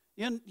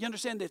 You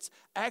understand? It's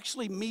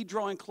actually me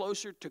drawing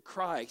closer to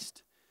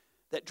Christ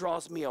that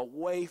draws me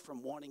away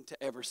from wanting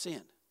to ever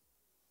sin.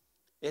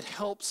 It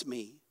helps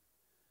me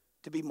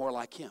to be more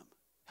like him.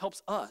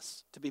 Helps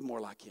us to be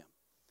more like him.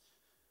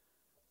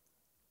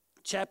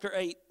 Chapter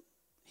 8,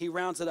 he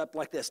rounds it up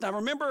like this. Now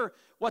remember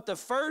what the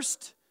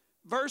first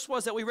verse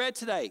was that we read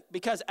today.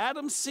 Because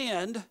Adam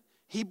sinned,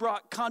 he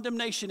brought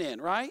condemnation in,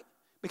 right?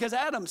 Because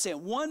Adam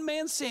sinned. One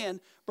man's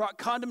sin brought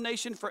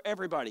condemnation for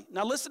everybody.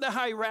 Now listen to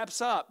how he wraps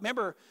up.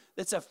 Remember,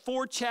 it's a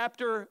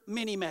 4-chapter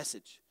mini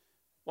message.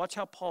 Watch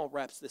how Paul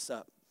wraps this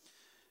up.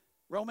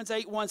 Romans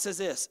 8:1 says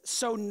this.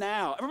 So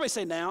now, everybody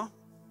say now.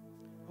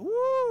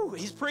 Woo,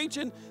 he's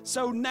preaching.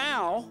 So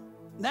now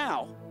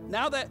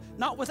that,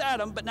 not with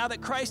Adam, but now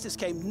that Christ has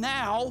came,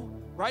 now,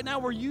 right now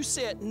where you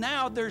sit,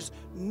 now there's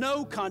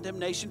no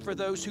condemnation for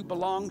those who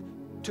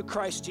belong to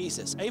Christ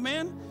Jesus.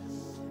 Amen?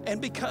 And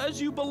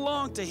because you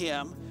belong to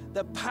him,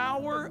 the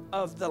power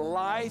of the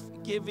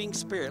life-giving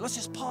Spirit. Let's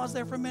just pause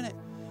there for a minute.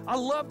 I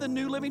love the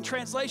New Living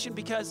Translation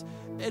because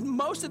in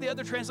most of the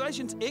other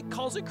translations, it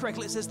calls it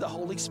correctly. It says the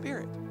Holy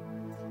Spirit.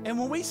 And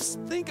when we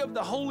think of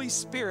the Holy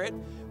Spirit,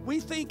 we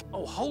think,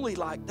 oh, holy,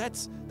 like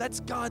that's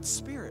God's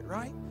Spirit,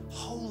 right?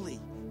 Holy,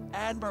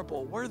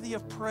 admirable, worthy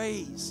of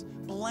praise,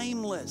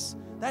 blameless.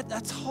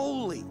 That's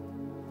holy.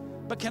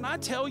 But can I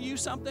tell you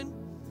something?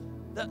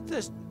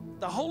 The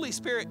Holy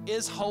Spirit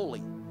is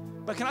holy.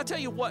 But can I tell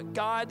you what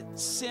God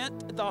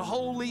sent the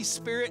Holy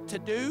Spirit to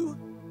do?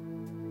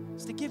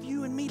 It's to give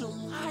you and me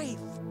life.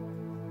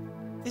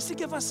 It's to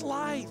give us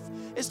life.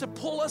 It's to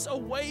pull us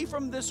away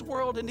from this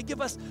world and to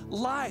give us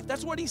life.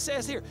 That's what he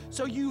says here.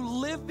 So you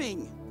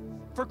living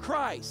for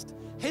Christ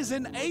has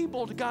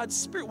enabled God's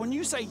Spirit. When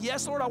you say,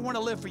 yes, Lord, I want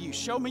to live for you,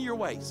 show me your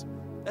ways.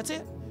 That's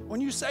it.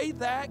 When you say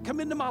that, come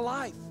into my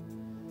life.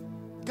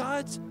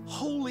 God's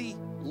holy,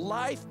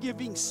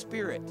 life-giving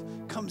Spirit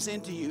comes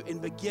into you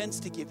and begins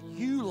to give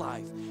you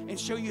life and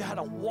show you how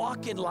to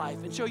walk in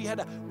life and show you how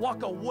to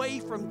walk away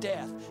from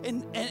death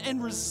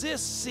and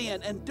resist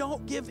sin and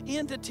don't give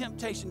in to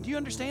temptation. Do you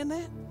understand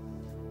that?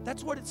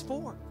 That's what it's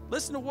for.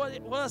 Listen to what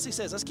else he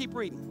says. Let's keep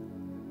reading.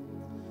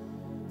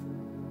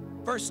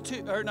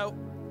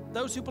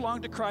 Those who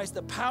belong to Christ,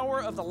 the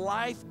power of the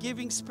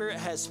life-giving Spirit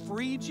has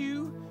freed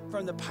you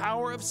from the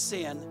power of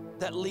sin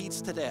that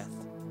leads to death.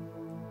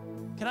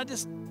 Can I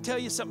just tell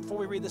you something before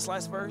we read this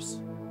last verse?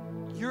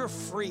 You're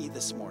free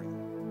this morning.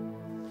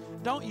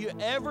 Don't you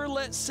ever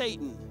let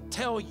Satan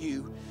tell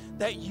you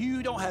that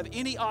you don't have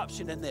any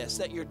option in this,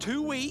 that you're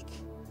too weak,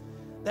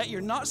 that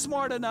you're not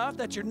smart enough,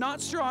 that you're not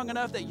strong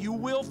enough, that you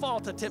will fall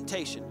to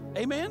temptation.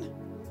 Amen?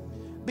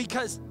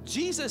 Because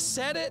Jesus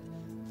said it,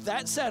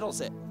 that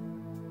settles it.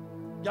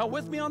 Y'all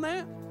with me on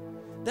that?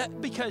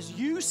 That because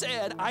you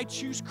said, I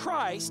choose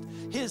Christ,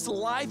 his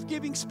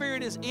life-giving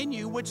Spirit is in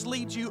you, which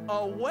leads you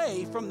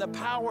away from the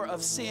power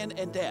of sin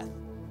and death.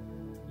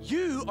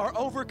 You are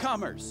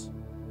overcomers.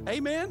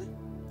 Amen?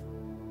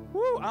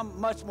 Woo, I'm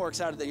much more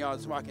excited than y'all,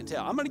 so I can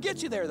tell. I'm going to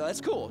get you there, though.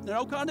 That's cool.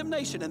 No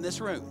condemnation in this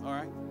room, all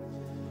right?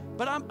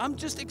 But I'm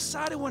just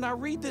excited when I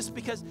read this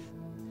because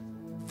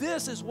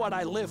this is what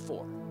I live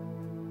for.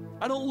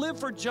 I don't live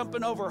for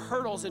jumping over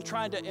hurdles and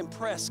trying to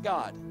impress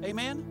God.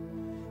 Amen?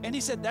 And he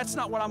said, that's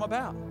not what I'm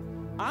about.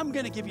 I'm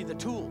going to give you the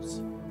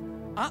tools.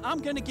 I'm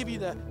going to give you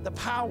the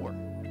power.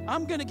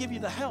 I'm going to give you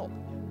the help.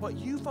 What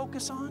you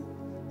focus on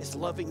is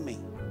loving me.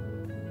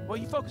 What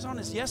you focus on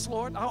is, yes,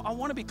 Lord, I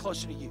want to be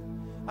closer to you.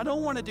 I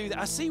don't want to do that.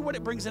 I see what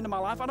it brings into my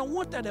life. I don't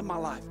want that in my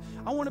life.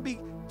 I want to be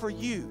for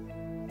you.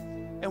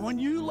 And when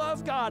you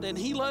love God and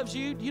he loves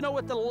you, do you know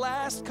what the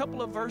last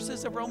couple of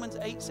verses of Romans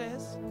 8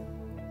 says?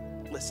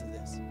 Listen to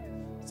this.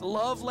 It's a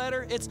love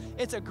letter.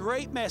 It's a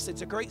great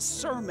message, a great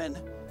sermon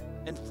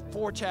in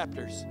 4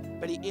 chapters,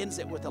 but he ends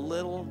it with a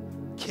little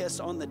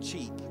kiss on the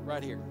cheek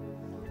right here.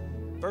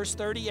 Verse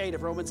 38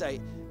 of Romans 8,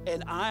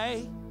 and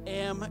I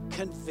am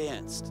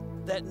convinced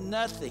that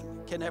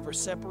nothing can ever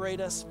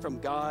separate us from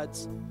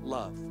God's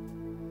love.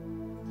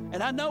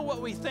 And I know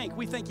what we think.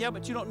 We think, yeah,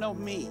 but you don't know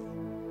me.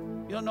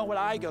 You don't know what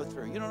I go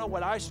through. You don't know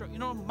what I struggle. You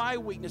don't know my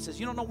weaknesses.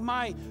 You don't know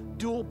my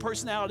dual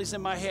personalities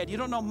in my head. You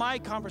don't know my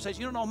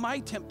conversation. You don't know my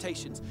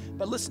temptations.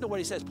 But listen to what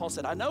he says. Paul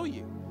said, I know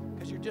you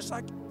because you're just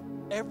like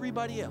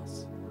everybody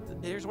else.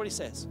 Here's what he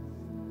says.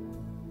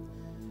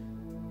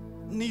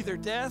 Neither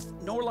death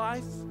nor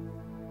life,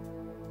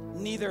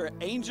 neither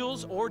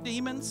angels or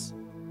demons,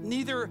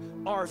 neither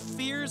our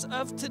fears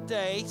of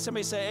today,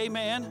 somebody say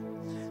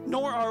amen,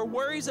 nor our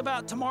worries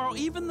about tomorrow,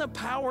 even the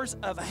powers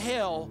of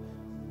hell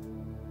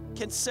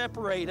can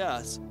separate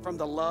us from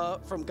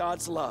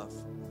God's love.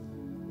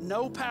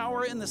 No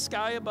power in the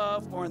sky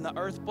above or in the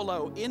earth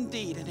below.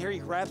 Indeed, and here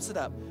he wraps it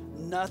up,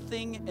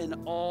 nothing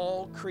in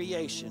all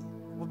creation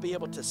will be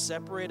able to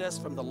separate us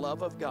from the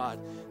love of God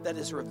that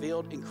is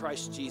revealed in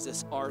Christ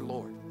Jesus our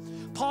Lord.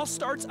 Paul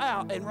starts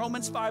out in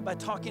Romans 5 by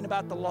talking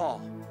about the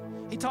law.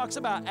 He talks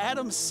about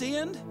Adam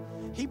sinned.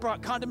 He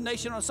brought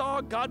condemnation on us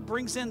all. God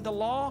brings in the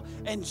law,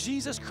 and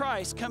Jesus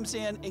Christ comes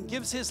in and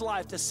gives his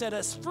life to set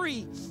us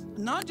free,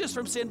 not just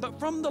from sin, but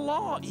from the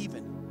law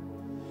even.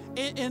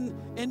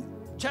 In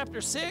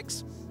chapter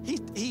 6,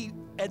 he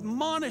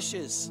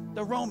admonishes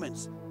the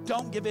Romans,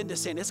 don't give in to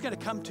sin. It's going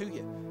to come to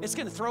you. It's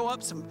going to throw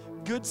up some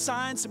good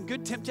signs, some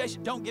good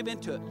temptation. Don't give in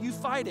to it. You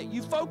fight it.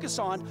 You focus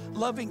on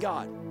loving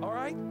God, all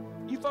right?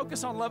 You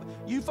focus on love.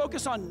 You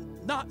focus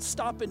on not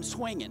stopping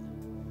swinging.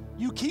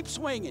 You keep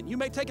swinging. You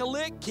may take a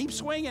lick, keep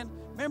swinging.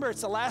 Remember, it's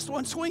the last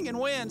one swinging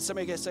wins.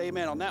 Somebody can say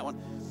amen on that one.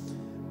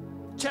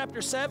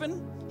 Chapter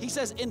 7, he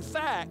says, in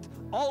fact,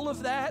 all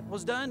of that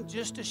was done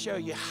just to show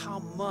you how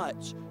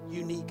much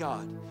you need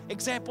God.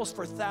 Examples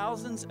for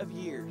thousands of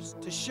years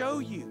to show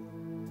you.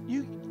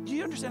 Do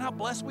you understand how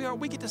blessed we are?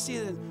 We get to see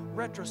it in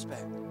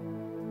retrospect.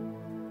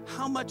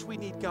 How much we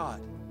need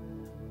God.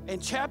 In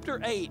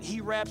chapter 8,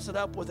 he wraps it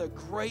up with a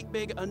great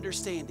big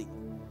understanding.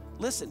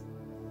 Listen,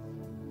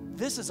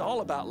 this is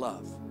all about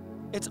love.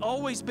 It's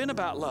always been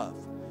about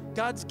love.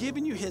 God's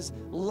given you his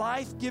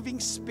life-giving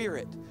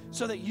spirit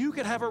so that you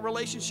can have a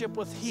relationship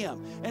with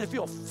him. And if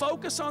you'll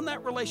focus on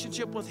that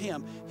relationship with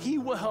him, he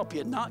will help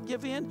you not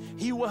give in,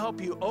 he will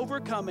help you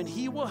overcome, and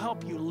he will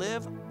help you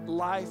live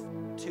life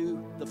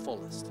to the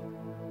fullest.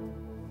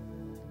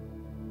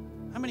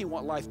 How many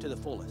want life to the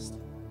fullest?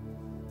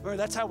 Remember,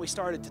 that's how we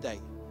started today.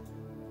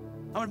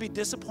 I'm going to be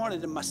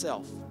disappointed in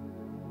myself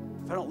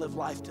if I don't live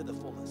life to the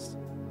fullest.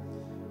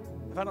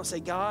 If I don't say,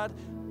 God,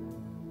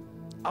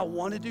 I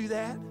want to do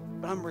that,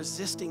 but I'm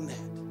resisting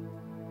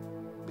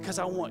that because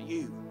I want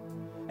you.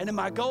 And then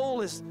my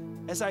goal is,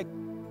 as I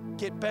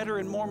get better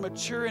and more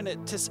mature in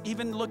it, to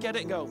even look at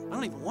it and go, I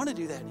don't even want to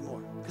do that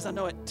anymore because I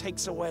know it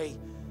takes away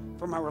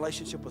from my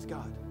relationship with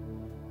God.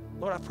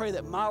 Lord, I pray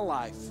that my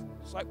life,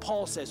 just like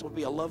Paul says, will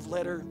be a love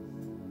letter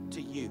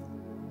to you.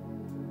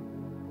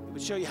 It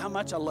would show you how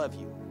much I love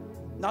you.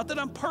 Not that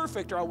I'm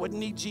perfect or I wouldn't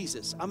need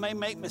Jesus. I may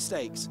make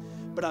mistakes,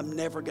 but I'm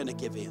never going to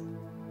give in.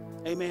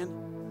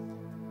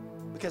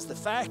 Amen? Because the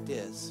fact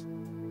is,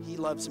 he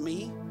loves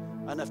me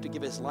enough to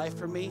give his life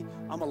for me.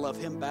 I'm going to love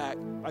him back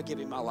by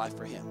giving my life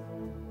for him.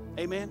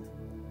 Amen?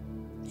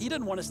 He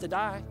doesn't want us to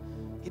die.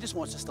 He just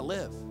wants us to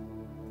live.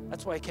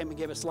 That's why he came and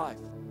gave us life.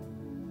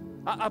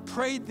 I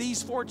pray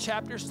these 4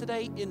 chapters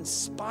today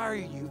inspire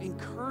you,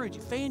 encourage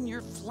you, fan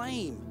your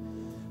flame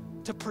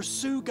to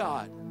pursue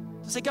God,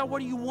 to say, God,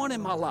 what do you want in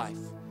my life?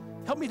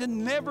 Help me to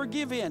never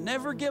give in,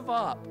 never give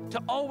up,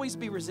 to always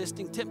be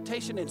resisting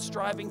temptation and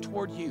striving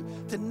toward you,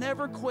 to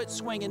never quit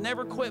swinging,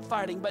 never quit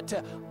fighting, but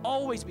to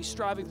always be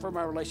striving for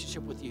my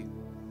relationship with you.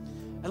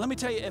 And let me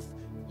tell you, if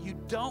you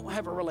don't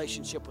have a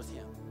relationship with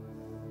him,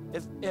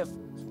 if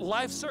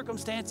life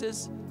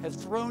circumstances have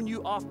thrown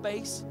you off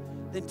base,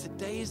 then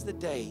today is the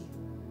day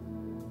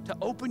to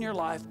open your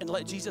life and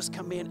let Jesus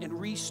come in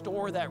and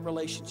restore that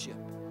relationship.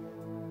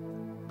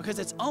 Because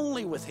it's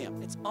only with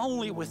him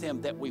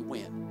that we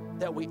win,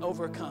 that we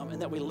overcome, and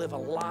that we live a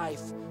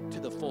life to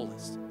the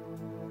fullest.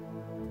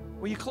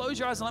 Will you close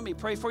your eyes and let me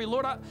pray for you?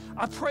 Lord, I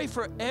pray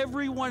for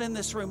everyone in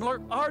this room.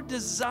 Lord, our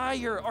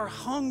desire, our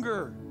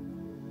hunger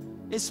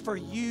is for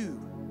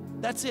you.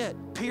 That's it,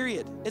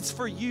 period. It's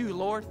for you,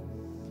 Lord.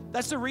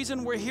 That's the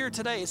reason we're here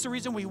today. It's the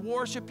reason we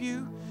worship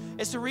you.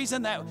 It's the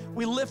reason that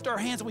we lift our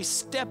hands, we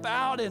step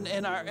out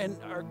in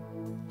our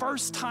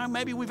first time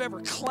maybe we've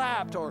ever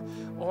clapped or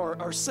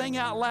sang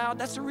out loud.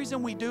 That's the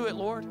reason we do it,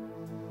 Lord.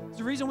 It's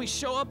the reason we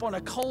show up on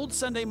a cold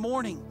Sunday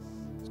morning.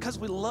 It's because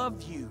we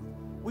love you.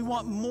 We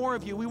want more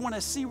of you. We want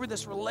to see where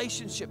this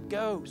relationship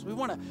goes. We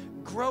want to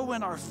grow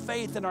in our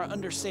faith and our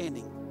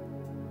understanding.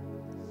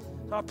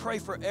 So I pray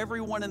for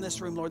everyone in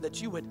this room, Lord,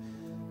 that you would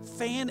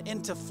fan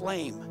into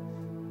flame,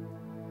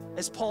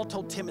 as Paul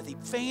told Timothy,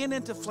 fan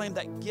into flame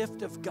that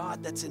gift of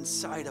God that's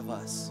inside of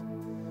us,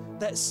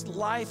 that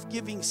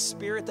life-giving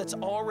spirit that's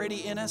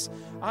already in us.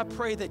 I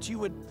pray that you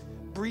would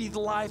breathe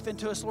life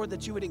into us, Lord,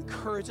 that you would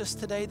encourage us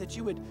today, that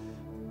you would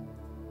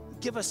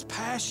give us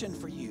passion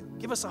for you,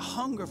 give us a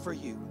hunger for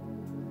you.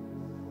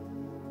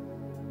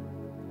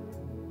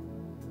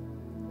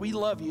 We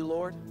love you,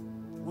 Lord.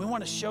 We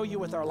want to show you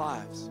with our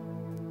lives.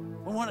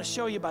 We want to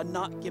show you by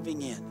not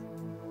giving in.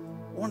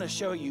 We want to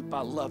show you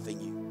by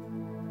loving you.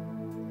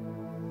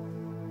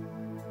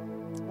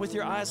 With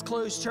your eyes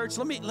closed, church,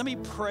 let me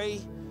pray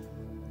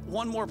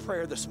one more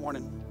prayer this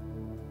morning.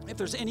 If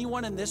there's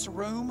anyone in this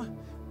room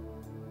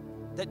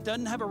that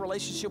doesn't have a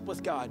relationship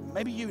with God,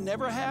 maybe you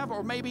never have,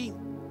 or maybe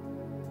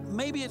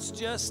it's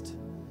just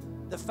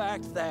the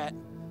fact that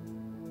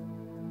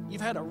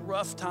you've had a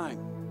rough time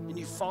and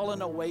you've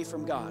fallen away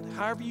from God.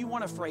 However you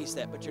want to phrase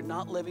that, but you're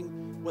not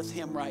living with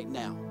Him right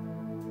now.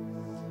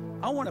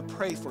 I want to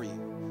pray for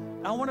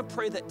you. I want to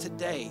pray that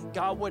today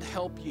God would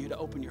help you to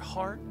open your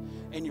heart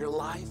and your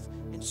life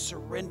and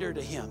surrender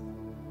to Him.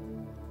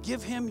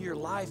 Give Him your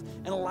life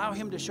and allow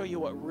Him to show you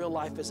what real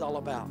life is all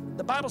about.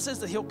 The Bible says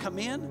that He'll come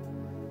in,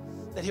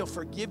 that He'll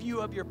forgive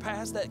you of your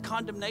past, that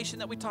condemnation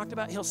that we talked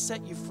about, He'll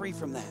set you free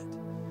from that.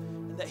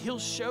 And that He'll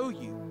show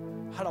you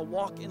how to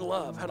walk in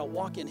love, how to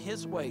walk in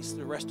His ways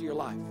the rest of your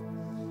life.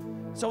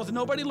 So with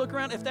nobody looking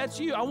around, if that's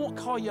you, I won't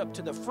call you up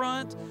to the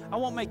front. I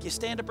won't make you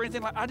stand up or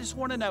anything. I just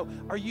want to know,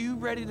 are you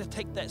ready to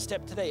take that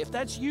step today? If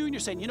that's you and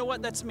you're saying, you know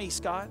what, that's me,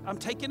 Scott. I'm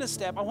taking a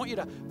step. I want you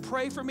to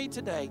pray for me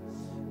today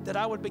that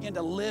I would begin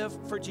to live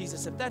for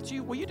Jesus. If that's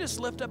you, will you just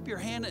lift up your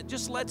hand? It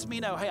just lets me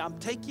know, hey, I'm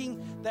taking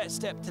that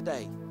step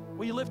today.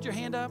 Will you lift your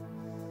hand up?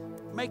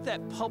 Make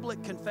that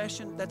public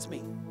confession. That's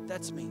me.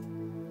 That's me.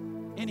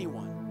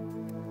 Anyone.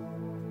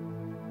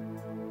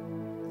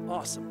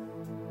 Awesome.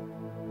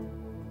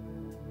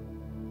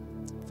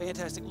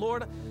 Fantastic.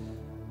 Lord,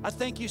 I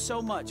thank you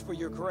so much for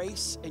your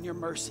grace and your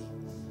mercy.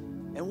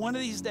 And one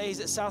of these days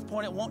at South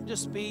Point, it won't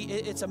just be,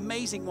 it's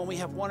amazing when we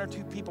have one or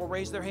two people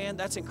raise their hand.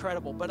 That's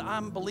incredible. But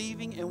I'm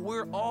believing, and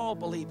we're all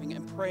believing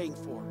and praying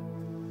for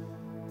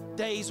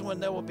days when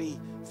there will be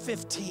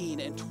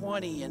 15 and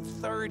 20 and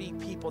 30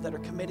 people that are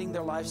committing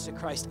their lives to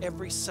Christ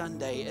every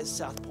Sunday at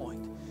South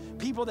Point.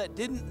 People that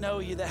didn't know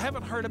you, that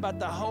haven't heard about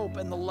the hope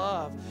and the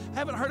love,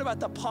 haven't heard about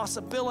the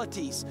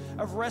possibilities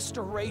of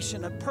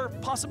restoration, of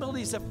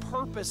possibilities of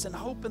purpose and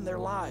hope in their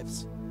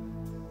lives.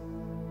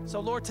 So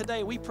Lord,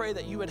 today we pray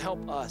that you would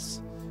help us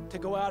to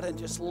go out and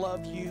just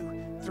love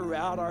you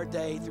throughout our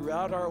day,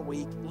 throughout our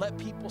week. Let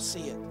people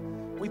see it.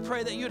 We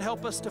pray that you'd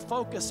help us to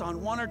focus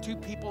on one or two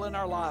people in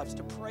our lives,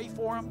 to pray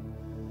for them,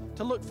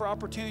 to look for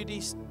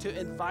opportunities to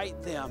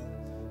invite them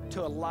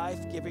to a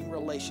life-giving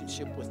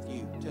relationship with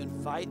you, to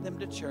invite them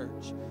to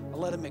church and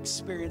let them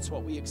experience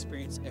what we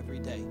experience every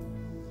day.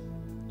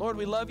 Lord,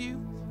 we love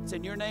you. It's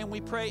in your name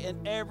we pray.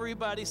 And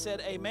everybody said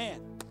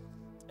amen.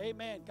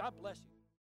 Amen. God bless you.